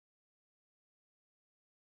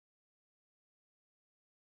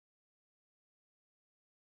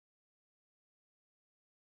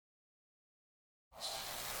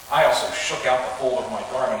I also shook out the fold of my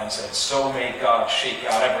garment and said, so may God shake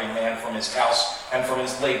out every man from his house and from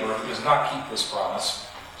his labor who does not keep this promise.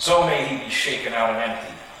 So may he be shaken out and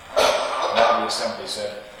emptied. And all the assembly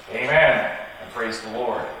said, Amen, and praised the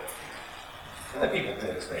Lord. And the people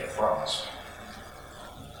did as they had promised.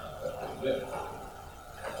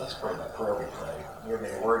 Let's pray that prayer we pray. Lord, may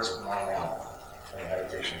the words of my mouth and the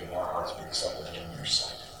meditations of our hearts be acceptable in your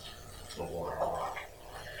sight. The Lord our rock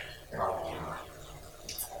and our Redeemer.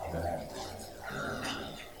 Amen.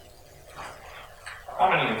 How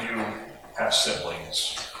many of you have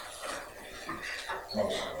siblings?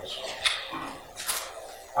 Most of us.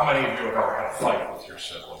 How many of you have ever had a fight with your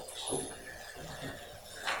siblings?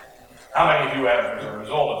 How many of you have, as a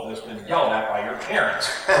result of this, been yelled at by your parents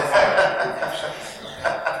for fighting with your siblings?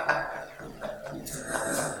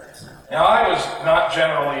 Now, I was not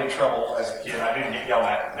generally in trouble as a kid. I didn't get yelled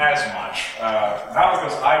at as much. Not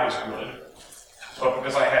because I was good, but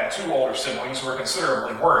because I had two older siblings who were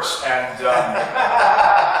considerably worse. And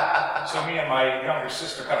so me and my younger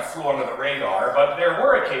sister kind of flew under the radar. But there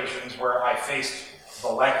were occasions where I faced the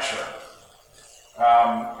lecture.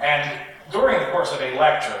 And during the course of a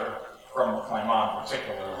lecture, from my mom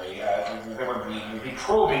particularly, there would be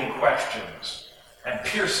probing questions and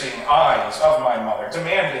piercing eyes of my mother,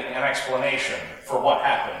 demanding an explanation for what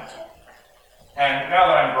happened. And now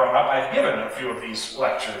that I'm grown up, I've given a few of these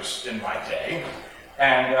lectures in my day,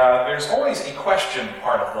 and there's always a question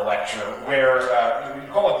part of the lecture where we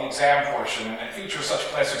call it the exam portion, and it features such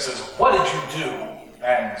classics as, what did you do?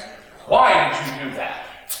 And why did you do that?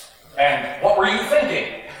 And what were you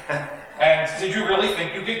thinking? And did you really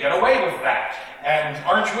think you could get away with that? And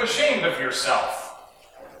aren't you ashamed of yourself?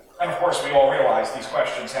 And of course, we all realize these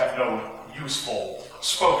questions have no useful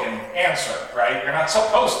spoken answer, right? You're not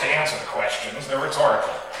supposed to answer the questions. They're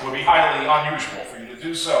rhetorical. It would be highly unusual for you to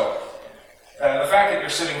do so. The fact that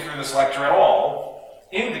you're sitting through this lecture at all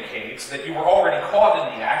indicates that you were already caught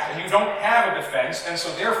in the act and you don't have a defense, and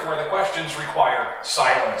so therefore the questions require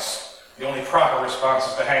silence. The only proper response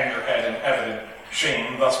is to hang your head in evident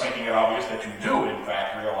shame, thus making it obvious that you do, in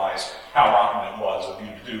fact, realize how rotten it was of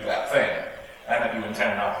you to do that thing, and that you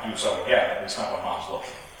intend not to do so again, at least not when mom's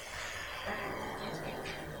looking.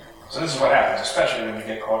 So this is what happens, especially when you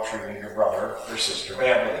get caught treating your brother or sister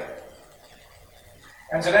badly.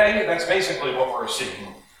 And today, that's basically what we're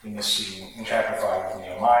seeing in this scene in chapter 5 of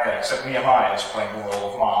Nehemiah, except Nehemiah is playing the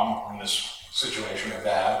role of mom in this situation, or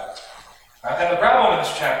dad. And the problem in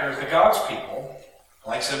this chapter is that God's people,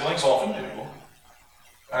 like siblings often do,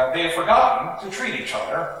 they have forgotten to treat each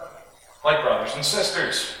other like brothers and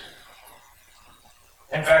sisters.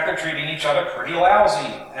 In fact, they're treating each other pretty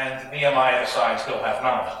lousy, and Nehemiah decides he'll have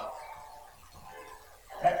none of it.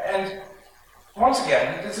 And once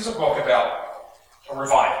again, this is a book about a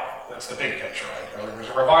revival. That's the big picture, right? There's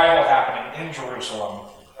a revival happening in Jerusalem.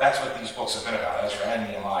 That's what these books have been about, Ezra and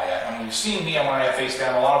Nehemiah. And we've seen Nehemiah face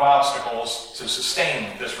down a lot of obstacles to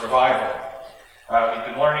sustain this revival. We've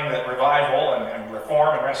been learning that revival and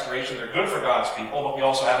reform and restoration are good for God's people, but we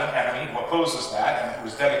also have an enemy who opposes that and who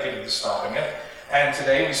is dedicated to stopping it. And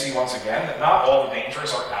today we see once again that not all the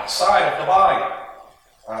dangers are outside of the body.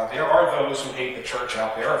 There are those who hate the church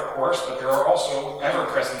out there, of course, but there are also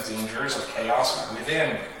ever-present dangers of chaos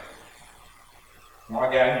within. Now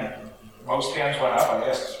again, most hands went up. I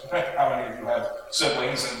asked how many of you have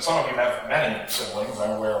siblings, and some of you have many siblings.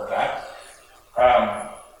 I'm aware of that.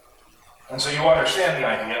 And so you understand the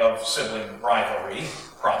idea of sibling rivalry,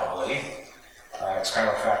 probably. It's kind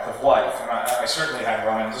of a fact of life. And I certainly had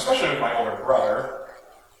run-ins, especially with my older brother.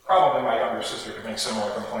 Probably my younger sister could make similar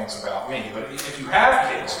complaints about me. But if you have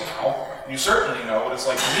kids now, you certainly know what it's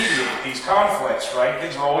like to mediate these conflicts, right?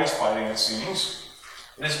 Kids are always fighting, it seems.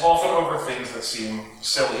 It is often over things that seem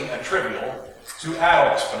silly and trivial to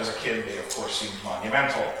adults, but as a kid, they of course seem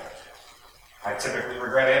monumental. I typically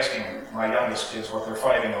regret asking my youngest kids what they're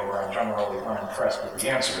fighting over. I'm generally unimpressed with the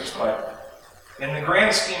answers, but in the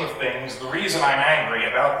grand scheme of things, the reason I'm angry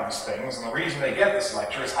about these things and the reason they get this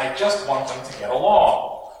lecture is I just want them to get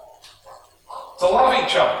along, to love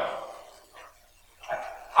each other.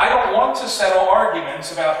 I don't want to settle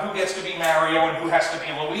arguments about who gets to be Mario and who has to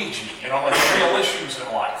be Luigi, like real issues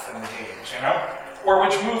in life and the games, or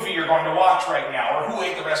which movie you're going to watch right now, or who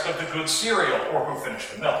ate the rest of the good cereal, or who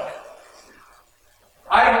finished the milk.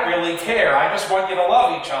 I don't really care. I just want you to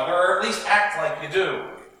love each other, or at least act like you do.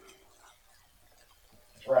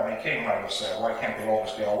 As Rabbi King might have said, why can't we all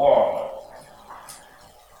just get along?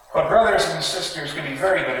 But brothers and sisters can be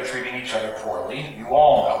very good at treating each other poorly. You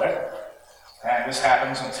all know it. And this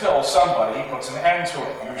happens until somebody puts an end to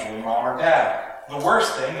it, usually mom or dad. The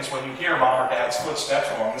worst thing is when you hear mom or dad's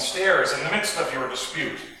footsteps along the stairs in the midst of your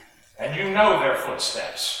dispute. and you know their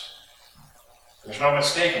footsteps. There's no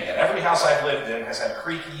mistaking it. Every house I've lived in has had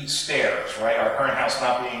creaky stairs, right? Our current house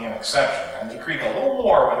not being an exception. And they creak a little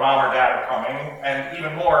more when mom or dad are coming, and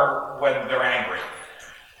even more when they're angry.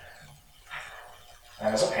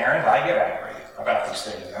 And as a parent, I get angry about these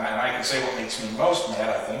things. And I can say what makes me most mad,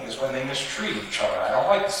 I think, is when they mistreat each other. I don't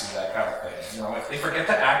like to see that kind of thing. If they forget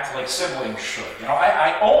to act like siblings should.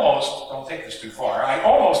 I almost, don't take this too far, I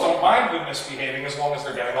almost don't mind them misbehaving as long as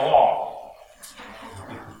they're getting along.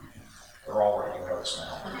 They're all writing notes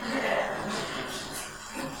now.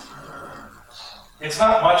 It's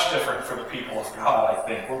not much different for the people of God, I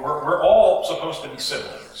think. We're all supposed to be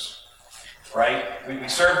siblings, right? We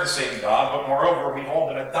serve the same God, but moreover, we've all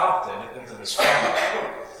been adopted into this family.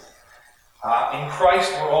 In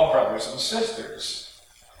Christ, we're all brothers and sisters.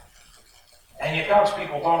 And yet God's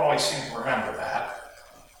people don't always seem to remember that.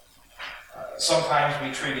 Sometimes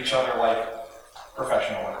we treat each other like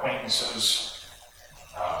professional acquaintances,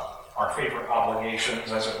 our favorite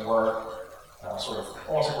obligations, as it were, sort of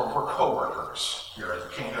almost like we're co-workers here at the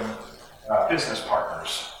Kingdom, business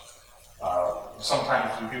partners. Sometimes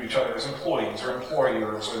we view each other as employees or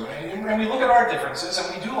employers, and we look at our differences,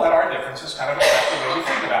 and we do let our differences kind of affect the way we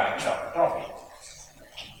think about each other, don't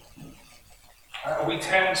we? We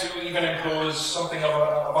tend to even impose something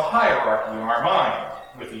of a hierarchy in our mind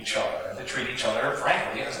with each other, and to treat each other,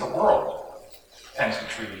 frankly, as the world tends to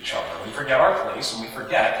treat each other. We forget our place, and we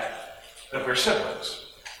forget that we're siblings.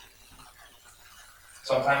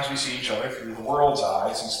 Sometimes we see each other through the world's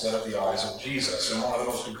eyes instead of the eyes of Jesus. And one of the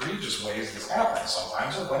most egregious ways this happens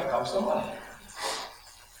sometimes is when it comes to money.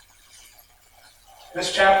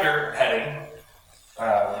 This chapter heading,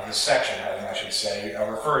 this section heading, I should say,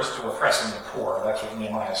 refers to oppressing the poor. That's what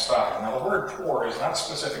Nehemiah started. Now, the word poor is not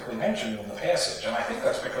specifically mentioned in the passage, and I think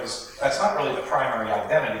that's because that's not really the primary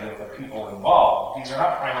identity of the people involved. These are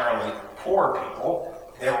not primarily poor people.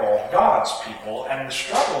 They're all God's people, and the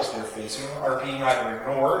struggles they're facing are being either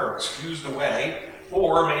ignored or excused away,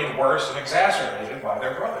 or made worse and exacerbated by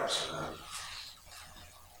their brothers.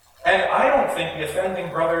 And I don't think the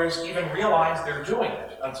offending brothers even realize they're doing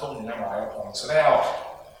it until Nehemiah points it out.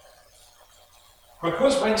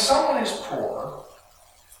 Because when someone is poor,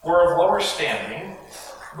 or of lower standing,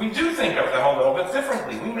 we do think of them a little bit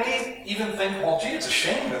differently. We may even think, well, gee, it's a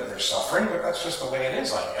shame that they're suffering, but that's just the way it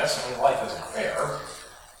is, I guess. I mean, life isn't fair.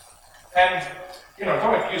 And,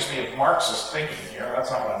 don't accuse me of Marxist thinking here.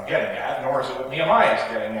 That's not what I'm getting at, nor is it what Nehemiah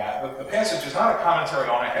is getting at. But the passage is not a commentary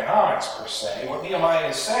on economics, per se. What Nehemiah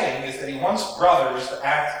is saying is that he wants brothers to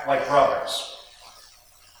act like brothers.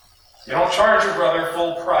 You don't charge your brother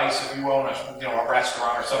full price if you own a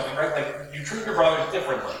restaurant or something, right? Like, you treat your brothers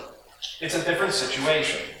differently. It's a different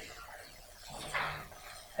situation.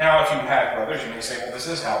 Now, if you have brothers, you may say, well, this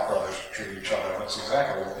is how brothers treat each other. That's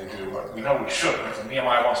exactly what they do, but we know we shouldn't. And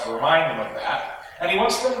Nehemiah wants to remind them of that. And he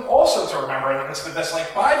wants them also to remember that's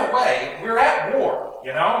like, by the way, we're at war,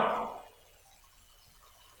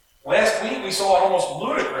 Last week, we saw an almost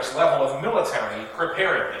ludicrous level of military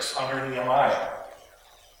preparedness under Nehemiah.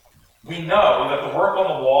 We know that the work on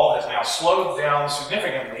the wall has now slowed down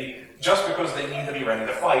significantly just because they need to be ready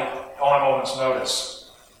to fight on a moment's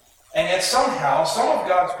notice. And yet somehow, some of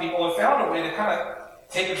God's people have found a way to kind of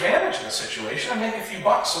take advantage of the situation and make a few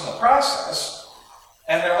bucks in the process.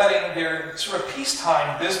 And they're letting their sort of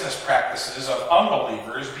peacetime business practices of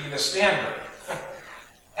unbelievers be the standard.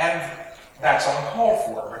 And that's uncalled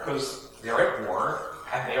for because they're at war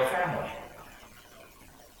and they are family.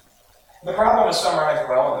 The problem is summarized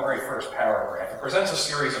well in the very first paragraph. It presents a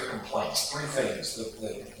series of complaints, three things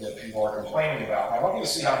that people are complaining about. And I want you to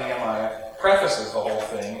see how Nehemiah prefaces the whole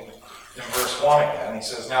thing in verse 1 again. He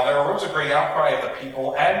says, "Now there arose a great outcry of the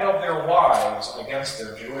people and of their wives against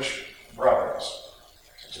their Jewish brothers."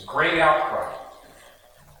 It's a great outcry.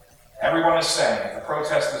 Everyone is saying it. The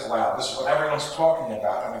protest is loud. This is what everyone's talking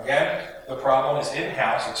about. And again, the problem is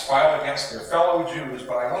in-house. It's filed against their fellow Jews,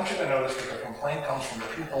 but I want you to notice that the complaint comes from the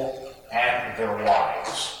people and their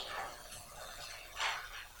wives.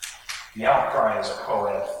 The outcry is a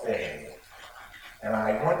co-ed thing. And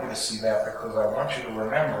I want you to see that because I want you to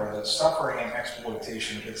remember that suffering and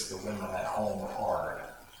exploitation hits the women at home hard.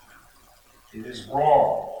 It is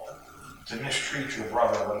wrong to mistreat your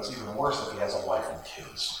brother, but it's even worse if he has a wife and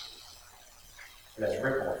kids. It has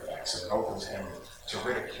ripple effects, and it opens him to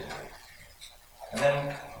ridicule. And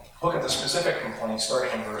then look at the specific complaint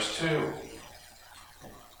starting in verse 2.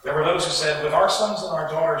 There were those who said, "With our sons and our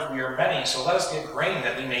daughters we are many, so let us get grain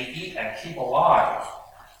that we may eat and keep alive."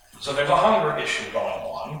 So there's a hunger issue going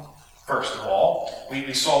on, first of all.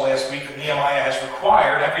 We saw last week that Nehemiah has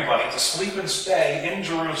required everybody to sleep and stay in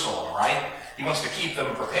Jerusalem, right? He wants to keep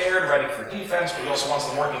them prepared, ready for defense, but he also wants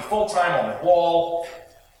them working full-time on the wall.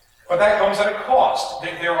 But that comes at a cost.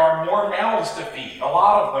 There are more mouths to feed, a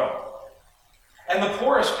lot of them. And the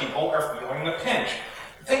poorest people are feeling the pinch.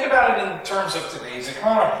 Think about it in terms of today's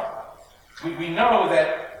economy. We know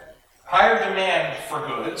that higher demand for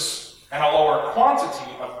goods and a lower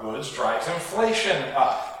quantity of goods drives inflation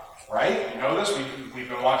up, right? You know this? We've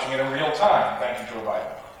been watching it in real time. Thank you, Joe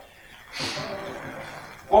Biden.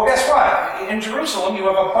 Well, guess what? In Jerusalem, you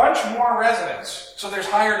have a bunch more residents, so there's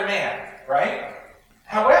higher demand, right?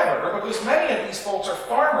 However, because many of these folks are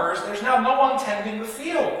farmers, there's now no one tending the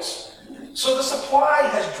fields. So the supply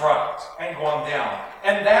has dropped and gone down,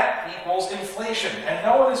 and that equals inflation. And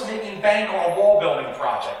no one is making bank on a wall building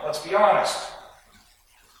project, let's be honest.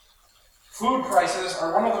 Food prices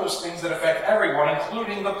are one of those things that affect everyone,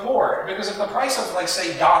 including the poor. Because if the price of, like,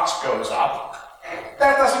 say, yachts goes up,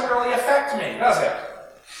 that doesn't really affect me, does it?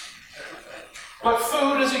 But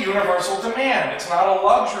food is a universal demand. It's not a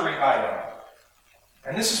luxury item.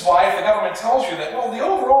 And this is why if the government tells you that, well, the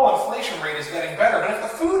overall inflation rate is getting better, but if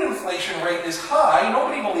the food inflation rate is high,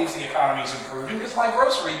 nobody believes the economy is improving because my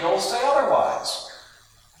grocery bills say otherwise.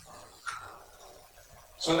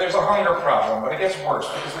 So there's a hunger problem, but it gets worse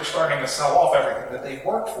because they're starting to sell off everything that they've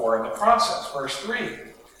worked for in the process. Verse 3.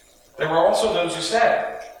 There were also those who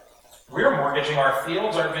said, we're mortgaging our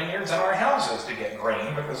fields, our vineyards, and our houses to get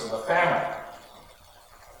grain because of the famine.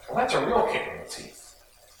 Well, that's a real kick in the teeth.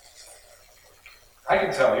 I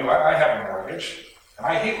can tell you, I have a mortgage, and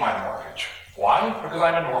I hate my mortgage. Why? Because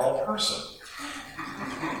I'm a normal person.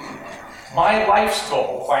 My life's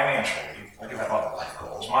goal, financially, I can have other life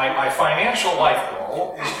goals, my financial life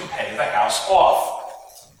goal is to pay the house off.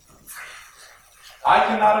 I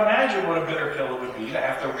cannot imagine what a bitter pill it would be to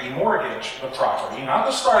have to remortgage the property, not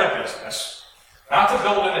to start a business, not to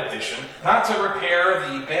build an addition, not to repair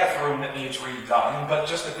the bathroom that needs redone, but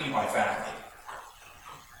just to feed my family.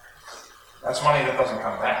 That's money that doesn't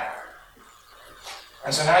come back.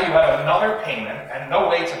 And so now you have another payment and no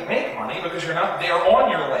way to make money because you're not there on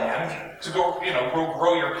your land to go,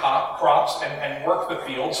 grow your crops and work the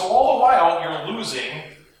field. So all the while you're losing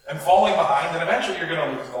and falling behind, and eventually you're going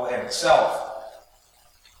to lose the land itself.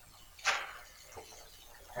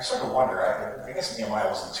 I start to wonder, I guess Nehemiah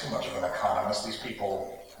wasn't too much of an economist. These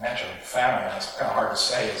people mentioned famine, and it's kind of hard to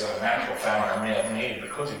say is that a natural famine or man-made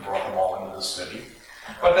because he brought them all into the city.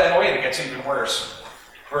 But then wait, it gets even worse.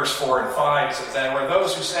 Verse 4 and 5 says, there were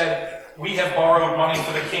those who said, we have borrowed money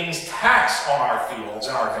for the king's tax on our fields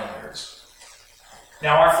and our vineyards.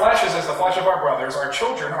 Now our flesh is as the flesh of our brothers, our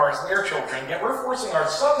children are as their children, yet we're forcing our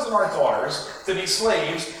sons and our daughters to be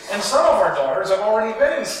slaves, and some of our daughters have already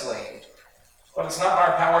been enslaved. But it's not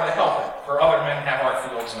in our power to help it, for other men have our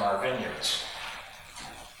fields and our vineyards.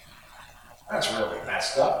 That's really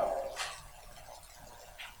messed up.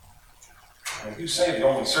 If you say the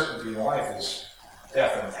only certainty in life is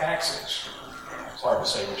death and taxes, it's hard to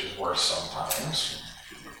say which is worse sometimes.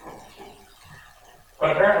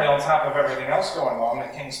 But apparently on top of everything else going on,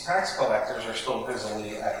 the king's tax collectors are still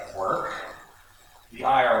busily at work. The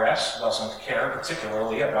IRS doesn't care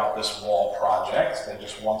particularly about this wall project. They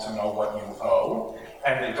just want to know what you owe,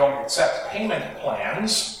 and they don't accept payment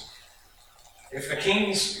plans. If the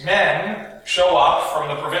king's men show up from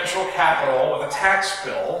the provincial capital with a tax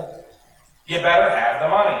bill, you better have the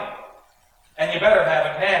money. And you better have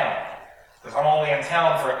it now, because I'm only in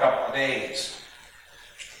town for a couple of days.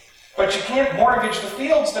 But you can't mortgage the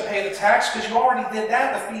fields to pay the tax because you already did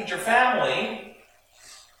that to feed your family.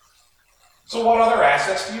 So what other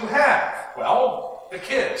assets do you have? Well, the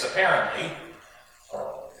kids, apparently.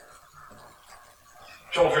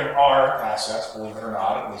 Children are assets, believe it or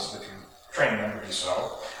not, at least if you train them to be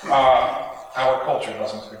so. Our culture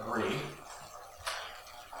doesn't agree.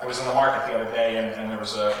 I was in the market the other day, and there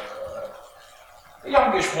was a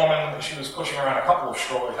youngish woman. She was pushing around a couple of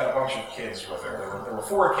strollers, had a bunch of kids with her. There were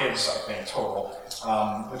 4 kids, I think, total.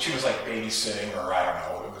 But she was like babysitting, or I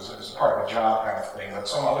don't know, it was part of a job kind of thing. But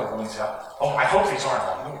some other woman said, "Oh, I hope these aren't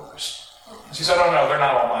all yours." And she said, "Oh no, they're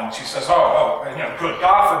not all mine." She says, good,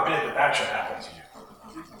 God forbid that should happen to you.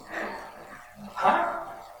 Huh?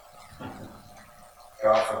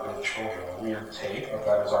 God forbid children, a weird take, but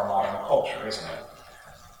that is our modern culture, isn't it?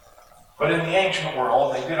 But in the ancient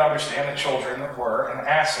world, they did understand that children were an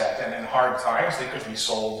asset, and in hard times, they could be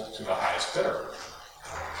sold to the highest bidder.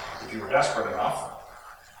 If you were desperate enough,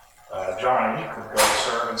 Johnny could go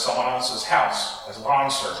serve in someone else's house as a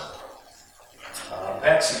bondservant.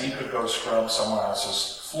 Betsy could go scrub someone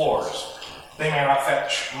else's floors. They may not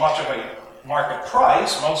fetch much of a market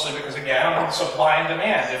price, mostly because, again, supply and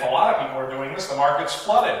demand. If a lot of people are doing this, the market's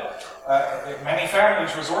flooded. Many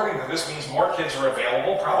families resorting to this means more kids are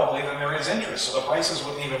available, probably, than there is interest, so the prices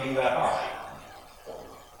wouldn't even be that high.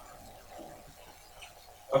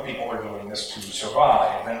 But people are doing this to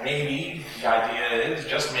survive. And maybe, the idea is,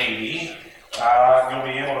 just maybe, you'll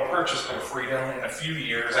be able to purchase their freedom in a few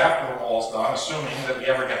years after the wall's done, assuming that we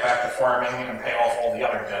ever get back to farming and pay off all the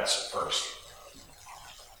other debts first.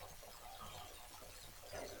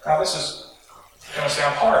 Now, this is going to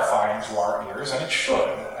sound horrifying to our ears, and it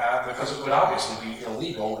should, because it would obviously be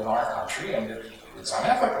illegal in our country, and it's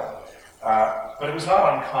unethical. But it was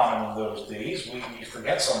not uncommon in those days. We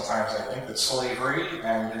forget sometimes, I think, that slavery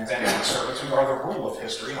and indentured servitude are the rule of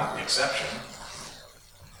history, not the exception.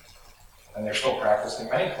 And they're still practiced in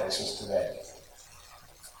many places today.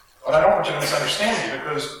 But I don't want you to misunderstand me,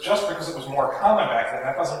 because just because it was more common back then,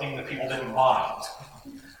 that doesn't mean that people didn't mind.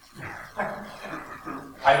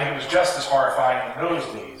 I think it was just as horrifying in those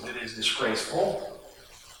days. It is disgraceful,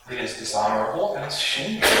 it is dishonorable, and it's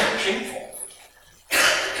shameful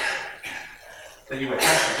that you would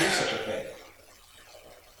have to do such a thing.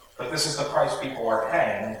 But this is the price people are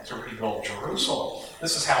paying to rebuild Jerusalem.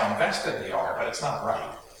 This is how invested they are, but it's not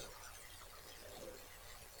right.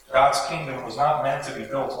 God's kingdom was not meant to be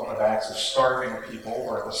built on the backs of starving people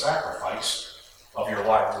or at the sacrifice of your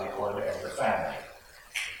livelihood and your family.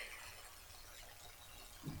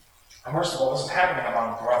 And worst of all, this is happening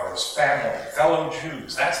among brothers, family, fellow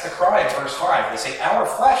Jews. That's the cry of verse 5. They say, our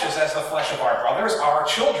flesh is as the flesh of our brothers, our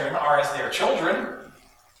children are as their children.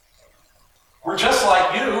 We're just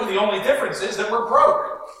like you, the only difference is that we're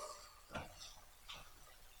broke.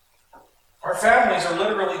 Our families are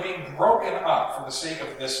literally being broken up for the sake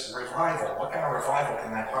of this revival. What kind of revival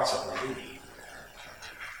can that possibly be?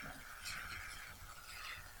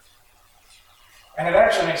 And it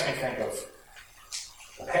actually makes me think of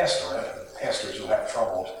the pastorate, pastors who have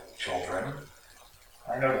troubled children.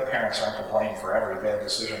 I know that parents aren't to blame for every bad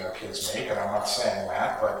decision their kids make, and I'm not saying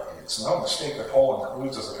that, but it's no mistake that Paul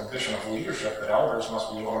includes as a condition of leadership that elders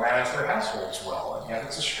must be able to manage their households well, and yet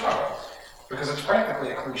it's a struggle, because it's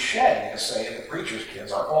practically a cliche to say that preachers'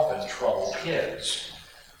 kids are often troubled kids.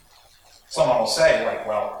 Someone will say, like,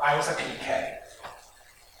 well, I was at the PK,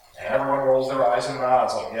 and everyone rolls their eyes and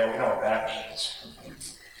nods, like, yeah, we know what that means.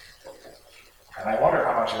 And I wonder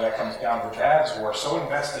how much of that comes down to dads who are so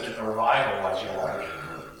invested in the revival, as you like,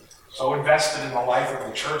 so invested in the life of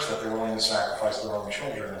the church that they're willing to sacrifice their own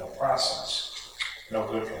children in the process. No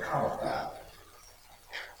good can come of that.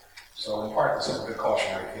 So in part, this is a good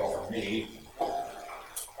cautionary tale for me. I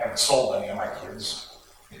haven't sold any of my kids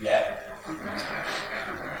yet.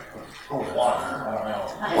 Who would want them? I don't know.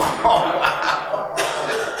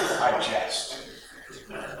 I jest.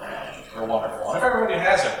 They're wonderful. And if everybody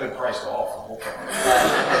has a good price to offer, we'll come.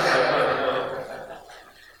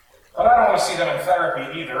 But I don't want to see them in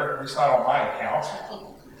therapy either, at least not on my account.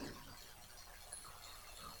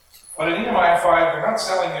 But in Nehemiah 5, they're not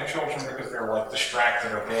selling their children because they're like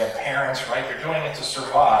distracted or bad parents, right? They're doing it to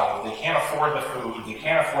survive. They can't afford the food, they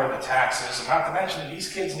can't afford the taxes, and not to mention that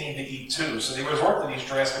these kids need to eat too. So they resort to these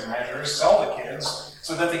drastic measures, sell the kids,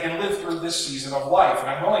 so that they can live through this season of life. And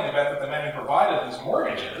I'm willing to bet that the men who provided these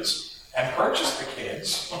mortgages and purchased the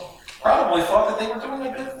kids probably thought that they were doing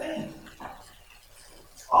a good thing.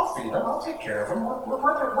 I'll feed them, I'll take care of them.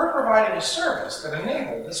 We're providing a service that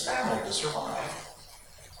enabled this family to survive.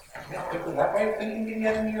 How quickly that way of thinking can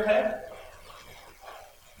get into your head?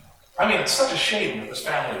 I mean, it's such a shame that this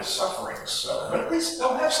family is suffering so, but at least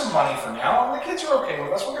they'll have some money for now, and the kids are okay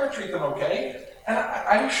with us. We're going to treat them okay. And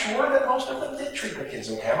I'm sure that most of them did treat the kids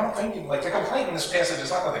okay. I'm not thinking, like, the complaint in this passage is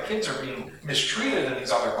not that the kids are being mistreated in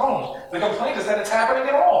these other homes. The complaint is that it's happening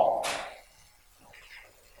at all.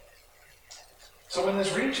 So when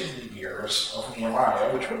this reaches the ears of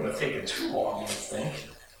Nehemiah, which wouldn't have taken too long, you would think,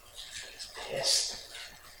 he's pissed.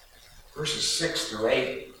 Verses 6 through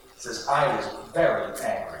 8 says, I was very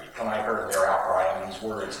angry when I heard their outcry in these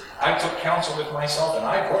words. I took counsel with myself, and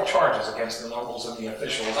I brought charges against the nobles and the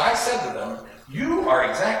officials. I said to them, you are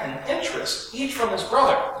exacting interest, each from his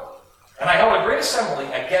brother. And I held a great assembly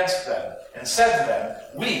against them, and said to them,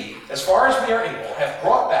 we, as far as we are able, have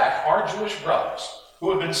brought back our Jewish brothers,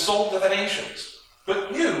 who have been sold to the nations.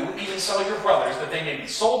 But you even sell your brothers, that they may be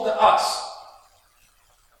sold to us.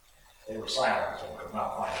 They were silent and could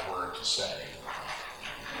not find a word to say.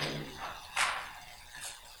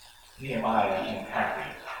 Nehemiah ain't happy.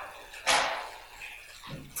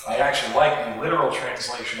 I actually like the literal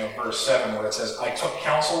translation of verse 7 where it says, I took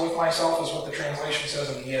counsel with myself, is what the translation says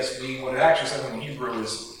in the ESV. What it actually says in the Hebrew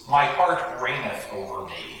is, my heart reigneth over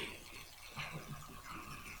me.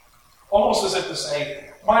 Almost as if to say,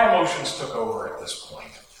 my emotions took over at this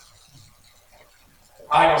point.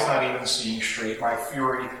 I was not even seeing straight. My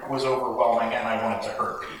fury was overwhelming, and I wanted to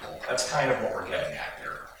hurt people. That's kind of what we're getting at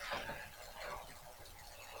here.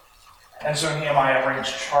 And so Nehemiah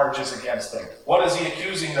brings charges against them. What is he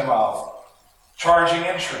accusing them of? Charging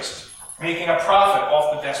interest, making a profit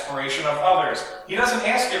off the desperation of others. He doesn't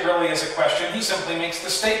ask it really as a question. He simply makes the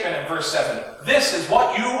statement in verse 7. This is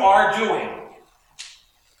what you are doing.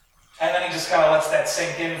 And then he just kind of lets that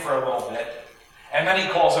sink in for a little bit. And then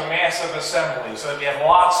he calls a massive assembly so that we have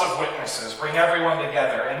lots of witnesses, bring everyone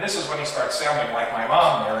together. And this is when he starts sounding like my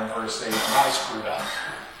mom there in verse 8, and I screwed up.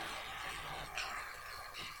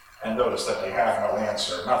 And notice that they have no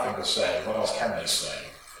answer, nothing to say. What else can they say?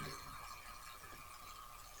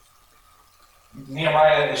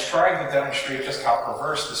 Nehemiah is trying to demonstrate just how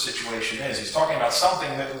perverse the situation is. He's talking about something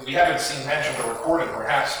that we haven't seen mentioned or recorded,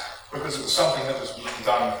 perhaps because it was something that was being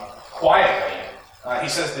done quietly. He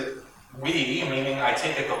says that we, meaning I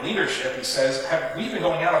take it the leadership, he says, we've been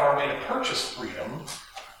going out of our way to purchase freedom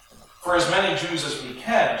for as many Jews as we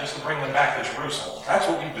can, just to bring them back to Jerusalem. That's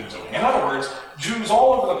what we've been doing. In other words, Jews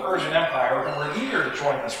all over the Persian Empire who were eager to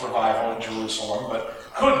join this revival in Jerusalem, but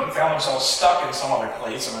couldn't, found themselves stuck in some other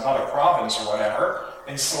place, in another province or whatever,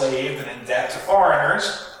 enslaved and in debt to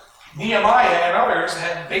foreigners. Nehemiah and others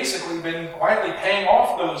had basically been quietly paying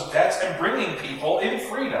off those debts and bringing people in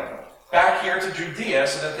freedom back here to Judea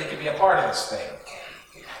so that they could be a part of this thing.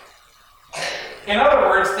 In other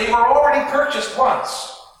words, they were already purchased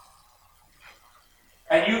once.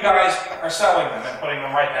 And you guys are selling them and putting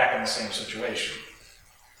them right back in the same situation.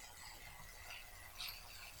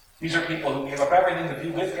 These are people who gave up everything to be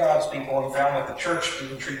with God's people and found that the church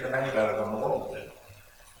didn't treat them any better than the world did.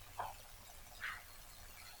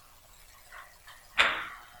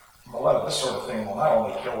 Beloved, this sort of thing will not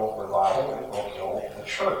only kill revival, it will kill the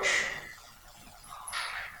church.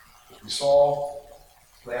 As we saw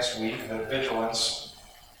last week, the vigilance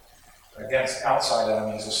against outside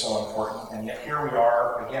enemies is so important, and yet here we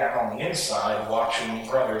are again on the inside watching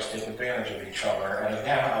brothers take advantage of each other. And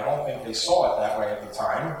again, I don't think they saw it that way at the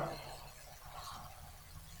time.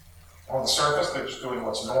 On the surface, they're just doing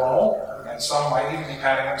what's normal, and some might even be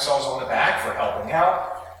patting themselves on the back for helping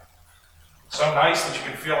out. So nice that you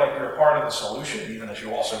can feel like you're a part of the solution, even as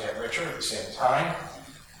you also get richer at the same time.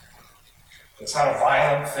 It's not a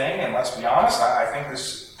violent thing, and let's be honest, I think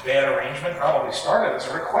this bad arrangement probably started as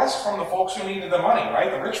a request from the folks who needed the money,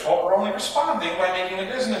 right? The rich folk were only responding by making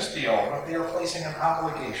a business deal, but they were placing an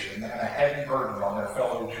obligation and a heavy burden on their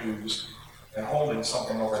fellow Jews and holding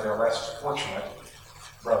something over their less fortunate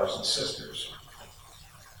brothers and sisters.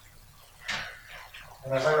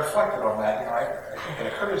 And as I reflected on that, I think it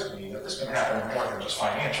occurs to me that this can happen in more than just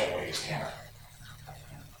financial ways, can it?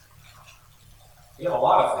 We have a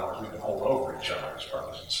lot of things we can hold over each other as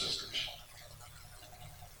brothers and sisters.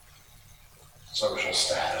 Social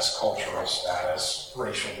status, cultural status,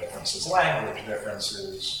 racial differences, language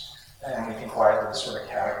differences, and we can quietly sort of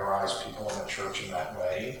categorize people in the church in that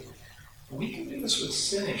way. We can do this with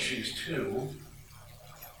sin issues too,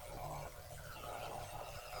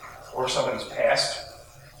 or somebody's past.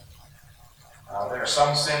 There are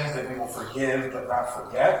some sins that we will forgive but not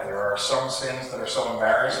forget. There are some sins that are so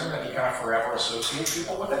embarrassing that you kind of forever associate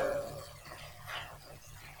people with it.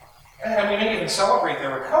 And we may even celebrate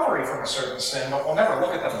their recovery from a certain sin, but we'll never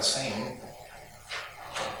look at them the same.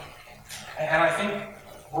 And I think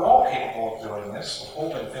we're all capable of doing this, of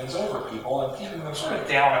holding things over people and keeping them sort of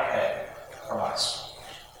down a peg from us,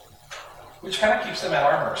 which kind of keeps them at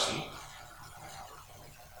our mercy,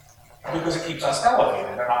 because it keeps us elevated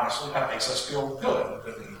and honestly kind of makes us feel good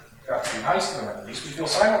that we got to be nice to them at least. We feel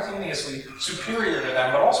simultaneously superior to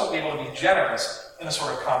them, but also able to be generous in a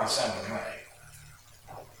sort of condescending way.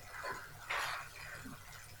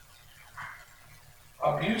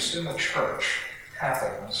 Abuse in the church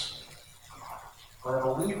happens where a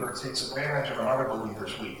believer takes advantage of another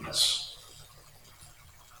believer's weakness.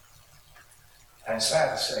 And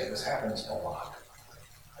sad to say, this happens a lot.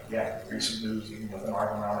 Again, recent news even within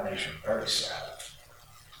our denomination, very sad.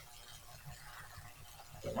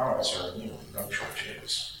 But none of us are immune, no church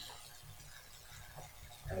is.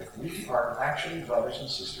 And if we are actually brothers and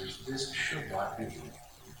sisters, this should not be.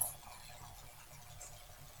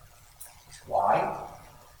 Why?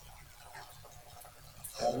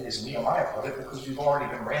 Well, as Nehemiah put it, because we've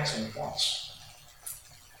already been ransomed once.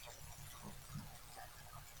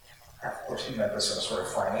 Of course, he meant this in a sort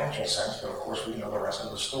of financial sense, but of course we know the rest of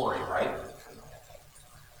the story, right?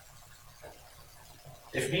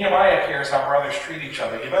 If Nehemiah cares how brothers treat each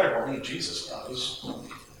other, you better believe Jesus does.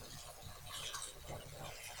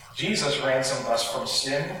 Jesus ransomed us from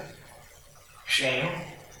sin, shame,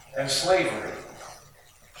 and slavery.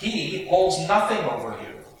 He holds nothing over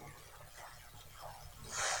you.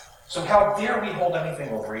 So how dare we hold anything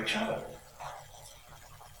over each other?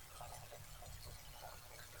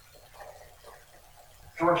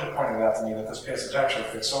 George had pointed out to me that this passage actually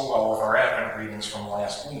fits so well with our Advent readings from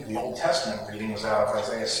last week. The Old Testament reading was out of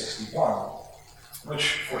Isaiah 61,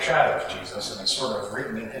 which foreshadows Jesus, and it's sort of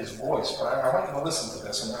written in his voice. But I want you to listen to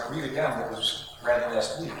this, and I'm going to read again what was read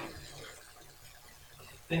last week.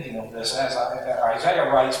 Thinking of this, as Isaiah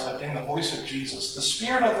writes, but in the voice of Jesus, "The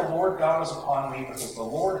Spirit of the Lord God is upon me, because the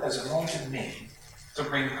Lord has anointed me to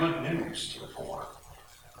bring good news to the poor.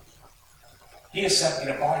 He has sent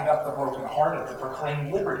me to bind up the brokenhearted, to proclaim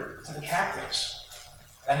liberty to the captives,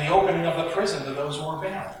 and the opening of the prison to those who are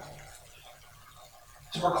bound,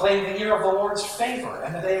 to proclaim the year of the Lord's favor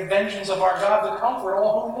and the day of vengeance of our God, to comfort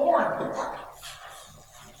all who mourn,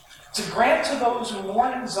 to grant to those who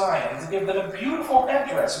mourn in Zion, to give them a beautiful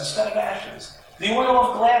headdress instead of ashes, the oil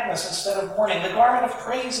of gladness instead of mourning, the garment of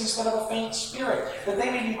praise instead of a faint spirit, that they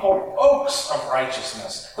may be called oaks of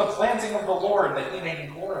righteousness, the planting of the Lord, that he may be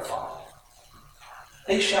glorified.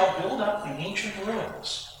 They shall build up the ancient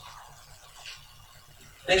ruins.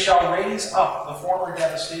 They shall raise up the former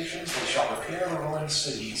devastations. They shall repair the ruined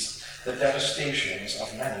cities, the devastations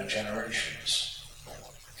of many generations."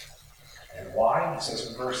 And why? He says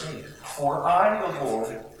in verse 8, "For I, the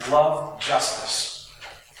Lord, love justice.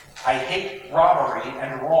 I hate robbery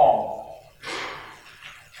and wrong.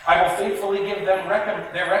 I will faithfully give them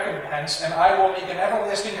their recompense, and I will make an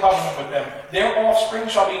everlasting covenant with them. Their offspring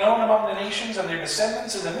shall be known among the nations, and their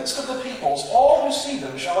descendants in the midst of the peoples. All who see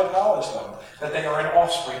them shall acknowledge them, that they are an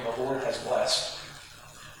offspring the Lord has blessed."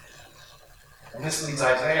 And this leads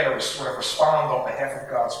Isaiah to sort of respond on behalf of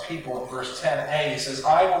God's people. In verse 10a, he says,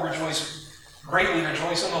 "I will greatly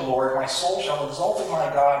rejoice in the Lord. My soul shall exult in my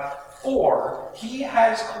God. For he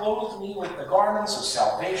has clothed me with the garments of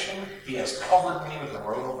salvation. He has covered me with the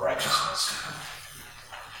robe of righteousness."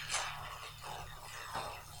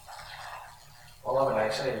 Beloved, I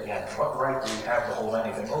say it again, what right do we have to hold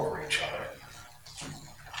anything over each other?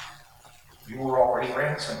 You were already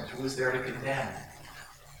ransomed. Who is there to condemn?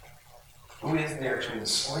 Who is there to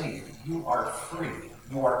enslave? You are free.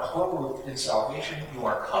 You are clothed in salvation. You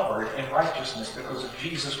are covered in righteousness because of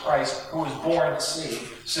Jesus Christ, who was born to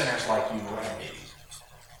save sinners like you and me.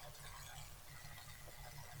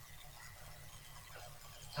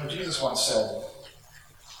 So Jesus once said,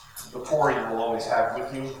 "The poor you will always have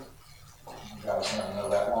with you." You guys know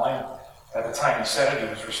that line. At the time he said it, he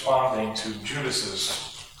was responding to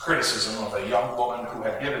Judas's criticism of a young woman who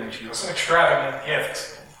had given Jesus an extravagant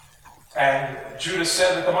gift. And Judas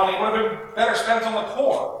said that the money would have been better spent on the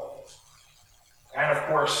poor. And of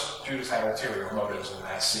course, Judas had ulterior motives in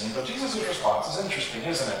that scene. But Jesus' response is interesting,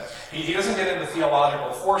 isn't it? He doesn't get into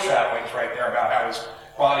theological foreshadowings right there about how his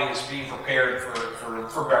body is being prepared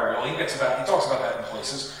for burial. He talks about that in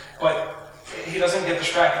places. But he doesn't get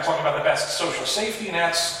distracted talking about the best social safety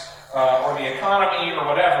nets or the economy or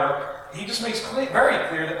whatever. He just makes very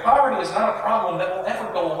clear that poverty is not a problem that will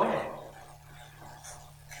ever go away.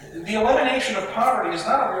 The elimination of poverty is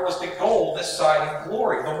not a realistic goal this side of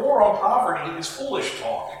glory. The war on poverty is foolish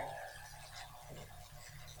talk.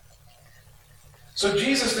 So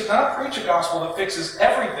Jesus did not preach a gospel that fixes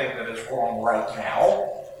everything that is wrong right now.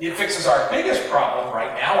 It fixes our biggest problem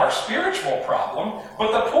right now, our spiritual problem,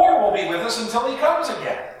 but the poor will be with us until he comes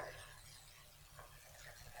again.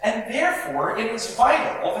 And therefore, it is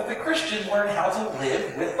vital that the Christian learn how to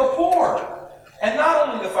live with the poor. And not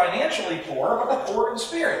only the financially poor, but the poor in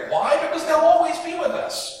spirit. Why? Because they'll always be with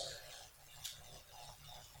us.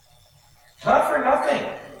 Not for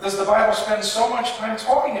nothing does the Bible spend so much time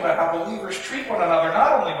talking about how believers treat one another,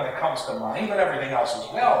 not only when it comes to money, but everything else as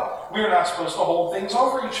well. We are not supposed to hold things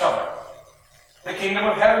over each other. The kingdom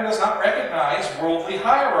of heaven does not recognize worldly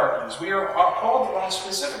hierarchies. We are called upon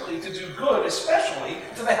specifically to do good, especially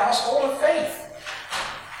to the household of faith.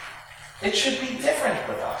 It should be different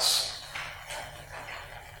with us.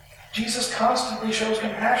 Jesus constantly shows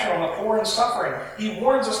compassion on the poor and suffering. He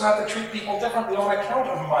warns us not to treat people differently on account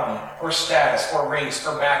of money, or status, or race,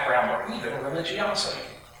 or background, or even religiosity.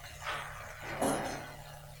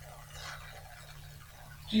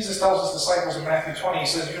 Jesus tells his disciples in Matthew 20, he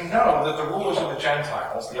says, "You know that the rulers of the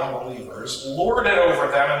Gentiles, the unbelievers, lord it over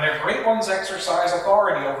them, and their great ones exercise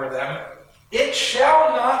authority over them. It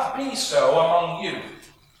shall not be so among you."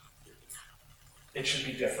 It should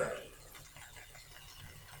be different.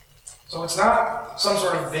 So it's not some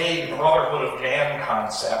sort of vague brotherhood of man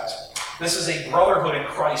concept. This is a brotherhood in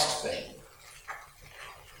Christ thing.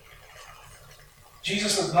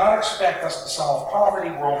 Jesus does not expect us to solve poverty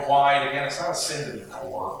worldwide. Again, it's not a sin to be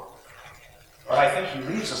poor. But I think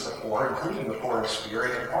he leaves us the poor, including the poor in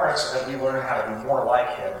spirit, in part so that we learn how to be more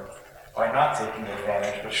like him by not taking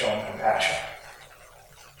advantage but showing compassion.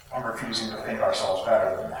 I'm refusing to think ourselves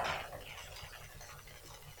better than that.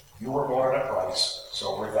 You were bought at a price,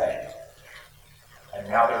 so were they. And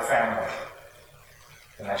now they're family.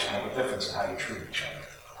 And that should make a difference in how you treat each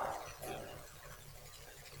other.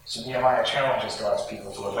 So Nehemiah challenges God's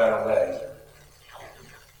people to a better way.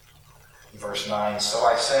 Verse 9, so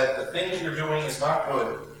I said, the thing that you're doing is not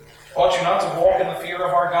good. Ought you not to walk in the fear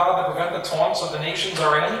of our God to prevent the taunts of the nations,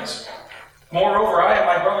 our enemies? Moreover, I and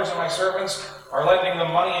my brothers and my servants are lending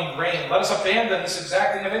them money and grain. Let us abandon this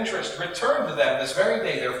exacting of interest. Return to them this very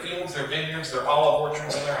day their fields, their vineyards, their olive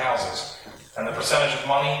orchards, and their houses, and the percentage of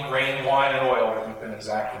money, grain, wine, and oil that you've been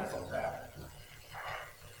exacting from them.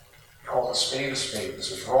 He calls a spade a spade. This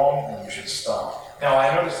is wrong, and you should stop. Now,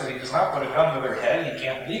 I notice that he does not put a gun to their head. He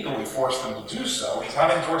can't legally force them to do so. He's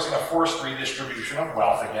not endorsing a forced redistribution of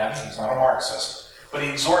wealth again. He's not a Marxist. But he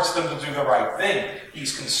exhorts them to do the right thing.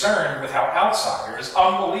 He's concerned with how outsiders,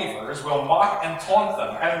 unbelievers, will mock and taunt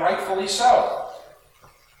them, and rightfully so.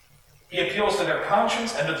 He appeals to their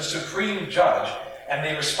conscience and to the supreme judge, and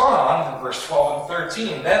they respond in verse 12 and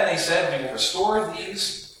 13. Then they said, we will restore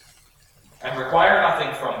these and require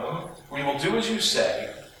nothing from them. We will do as you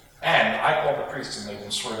say. And I called the priests and made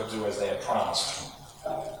them swear to do as they had promised.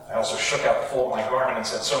 I also shook out the fold of my garment and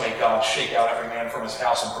said, so may God shake out every man from his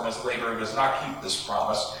house and from his labor who does not keep this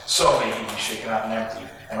promise. So may he be shaken out and emptied.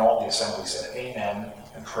 And all the assembly said, amen,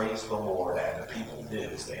 and praised the Lord. And the people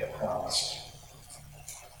did as they had promised.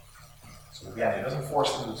 So again, he doesn't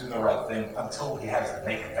force them to do the right thing until he has to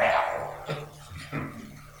make a vow.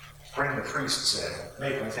 Bring the priests in,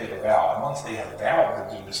 make them take a vow. And once they have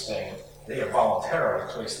vowed to do this thing, they have voluntarily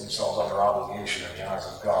placed themselves under obligation in the eyes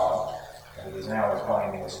of God, and it is now as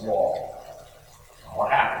binding as law. And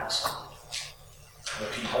what happens? The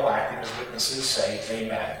people acting as witnesses say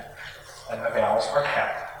amen, and the vows are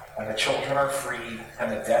kept, and the children are freed,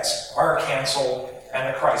 and the debts are canceled,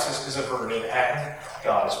 and the crisis is averted, and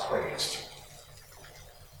God is praised.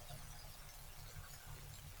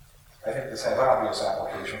 I think this has obvious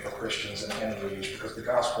application for Christians in any age, because the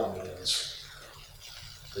gospel means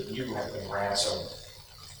that you have been ransomed,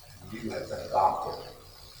 you have been adopted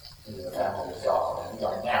into the family of God, and we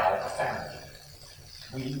are now a family.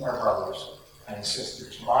 We are brothers and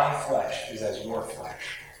sisters. My flesh is as your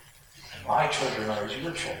flesh, and my children are as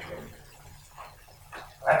your children.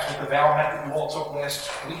 That's what the vow meant that you all took last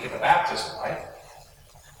week at the baptism, right?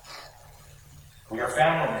 We are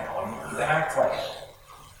family now, and we need to act like it.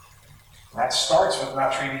 That starts with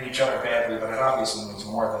not treating each other badly, but it obviously means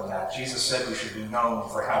more than that. Jesus said we should be known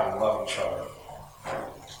for how we love each other.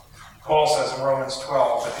 Paul says in Romans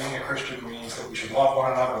 12 that being a Christian means that we should love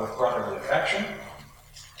one another with brotherly affection,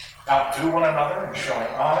 outdo one another in showing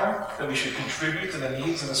honor, that we should contribute to the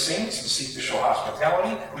needs of the saints and seek to show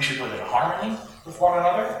hospitality. We should live in harmony with one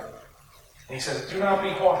another. And he says, do not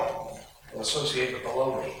be haughty, but associate with the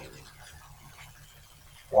lowly.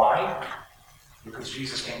 Why? Because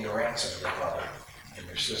Jesus came to ransom your brother and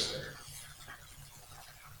your sister.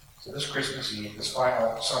 So this Christmas Eve, this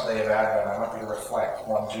final Sunday of Advent, I want you to reflect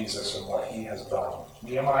on Jesus and what he has done.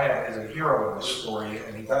 Nehemiah is a hero in this story,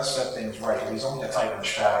 and he does set things right. He's only a type and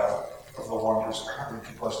shadow of the one who's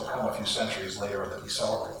supposed to come a few centuries later that we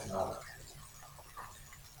celebrate tonight.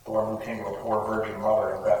 The one who came to a poor virgin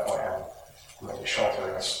mother in Bethlehem who had to shelter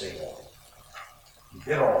in a stable. He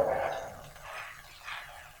did all of that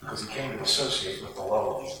because he came to associate with the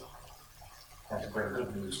lowly and to bring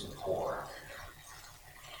good news to the poor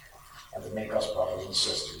and to make us brothers and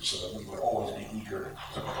sisters so that we would always be eager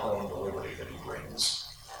to proclaim the liberty that he brings.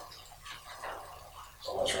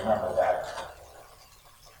 So let's remember that.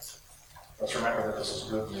 Let's remember that this is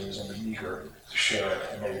good news and be eager to share it,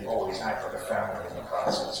 and maybe always act like a family in the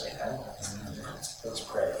process. Amen? Let's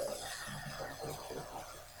pray.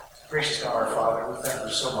 Gracious God, our Father, we thank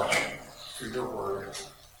you so much for your word.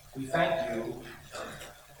 We thank you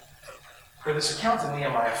for this account in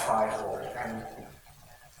Nehemiah 5, Lord, and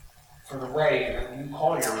for the way that you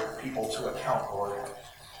call your people to account, Lord,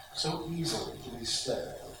 so easily do we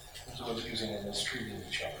slip into abusing and mistreating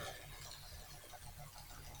each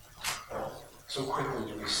other. So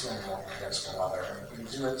quickly do we sin one against another, and we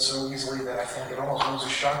do it so easily that I think it almost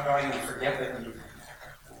loses shock value. We forget that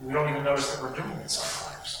we don't even notice that we're doing it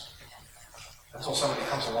sometimes, until somebody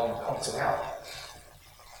comes along and points it out.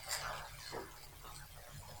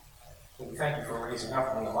 We thank you for raising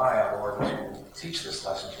up Nehemiah, Lord, to teach this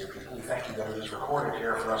lesson to your people. We thank you that it is recorded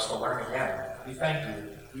here for us to learn again. We thank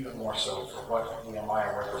you even more so for what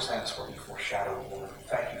Nehemiah represents, what he foreshadowed, Lord. We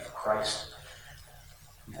thank you for Christ.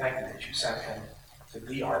 We thank you that that you sent him to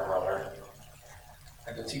be our brother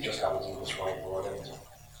and to teach us how to do this right, Lord. And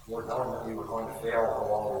Lord, knowing that we were going to fail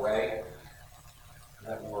along the way, and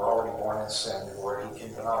that we were already born in sin, Lord, he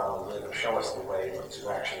came to not only live and show us the way, but to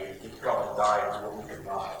actually go and die and do what we could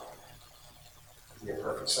not. To be a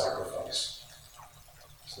perfect sacrifice,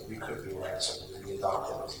 so that we could be ransomed and be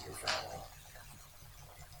adopted into your family.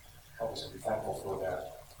 Help us to be thankful for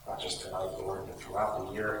that, not just tonight, Lord, but throughout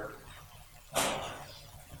the year.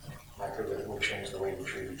 I pray that it will change the way we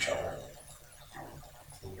treat each other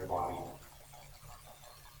in your body.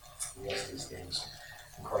 We ask these things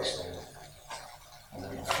in Christ's name.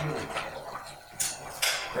 Amen.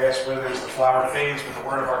 Grass withers, the flower fades, but the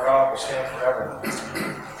word of our God will stand forever.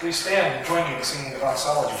 Please stand and join me in singing the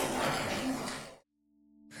doxology.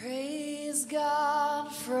 Praise God.